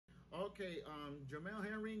Okay, Jamel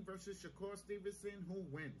Herring versus Shakur Stevenson. Who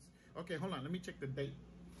wins? Okay, hold on. Let me check the date.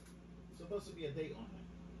 It's supposed to be a date on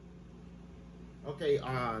it. Okay,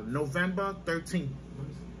 November 13th.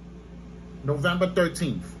 November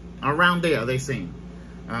 13th. Around there, they saying.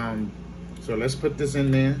 So let's put this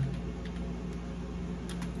in there.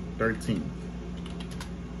 13th.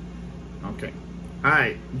 Okay. All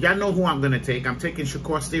right. Y'all know who I'm going to take. I'm taking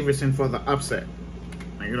Shakur Stevenson for the upset.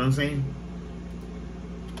 You know what I'm saying?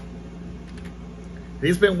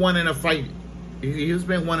 He's been wanting to fight. He's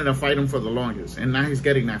been wanting to fight him for the longest. And now he's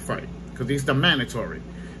getting that fight. Because he's the mandatory.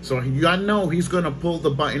 So y'all know he's going to pull the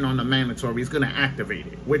button on the mandatory. He's going to activate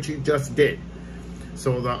it. Which he just did.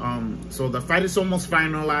 So the fight is almost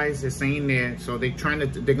finalized. It's saying there. So they're trying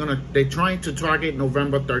to target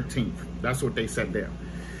November 13th. That's what they said there.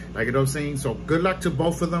 Like, you know what I'm saying? So good luck to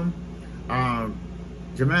both of them.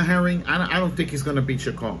 Jamel Herring, I don't think he's gonna beat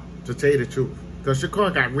Shakur, to tell you the truth. Because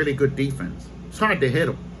Shakur got really good defense. It's hard to hit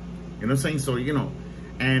him. You know what I'm saying? So, you know,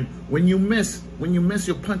 and when you miss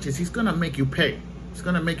your punches, he's gonna make you pay. He's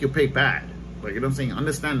gonna make you pay bad. Like, you know what I'm saying?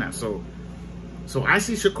 Understand that. So I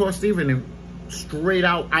see Shakur Stevenson straight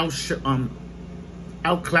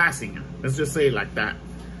outclassing him. Let's just say it like that,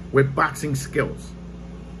 with boxing skills.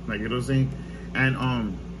 Like, you know what I'm saying?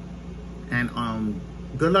 And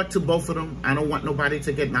good luck to both of them. I don't want nobody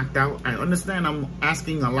to get knocked out. I understand I'm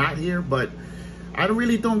asking a lot here, but I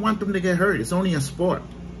really don't want them to get hurt. It's only a sport.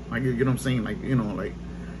 Like, you know what I'm saying? Like, you know, like,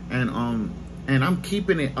 and I'm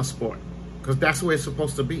keeping it a sport because that's where it's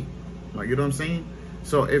supposed to be. Like, you know what I'm saying?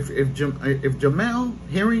 So if Jamel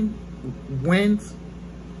Herring wins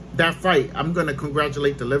that fight, I'm gonna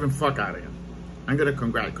congratulate the living fuck out of him. I'm gonna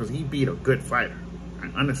congratulate because he beat a good fighter. I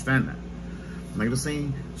understand that. Like I'm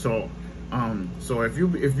saying, so if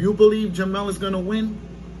you believe Jamel is gonna win,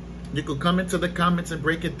 you could come into the comments and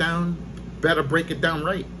break it down. Better break it down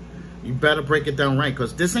right. You better break it down right,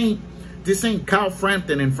 because this ain't Kyle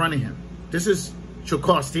Frampton in front of him. This is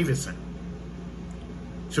Shakur Stevenson.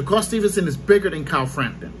 Shakur Stevenson is bigger than Kyle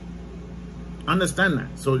Frampton. Understand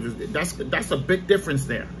that. So that's a big difference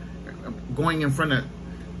there, going in front of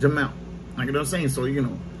Jamel. Like, you know what I'm saying? So, you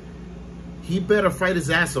know, he better fight his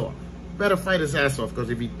ass off. Better fight his ass off, because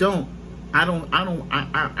if he don't, I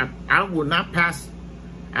will not pass.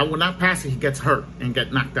 I will not pass if he gets hurt and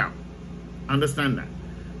get knocked out. Understand that.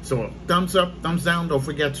 So thumbs up, thumbs down. Don't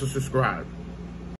forget to subscribe.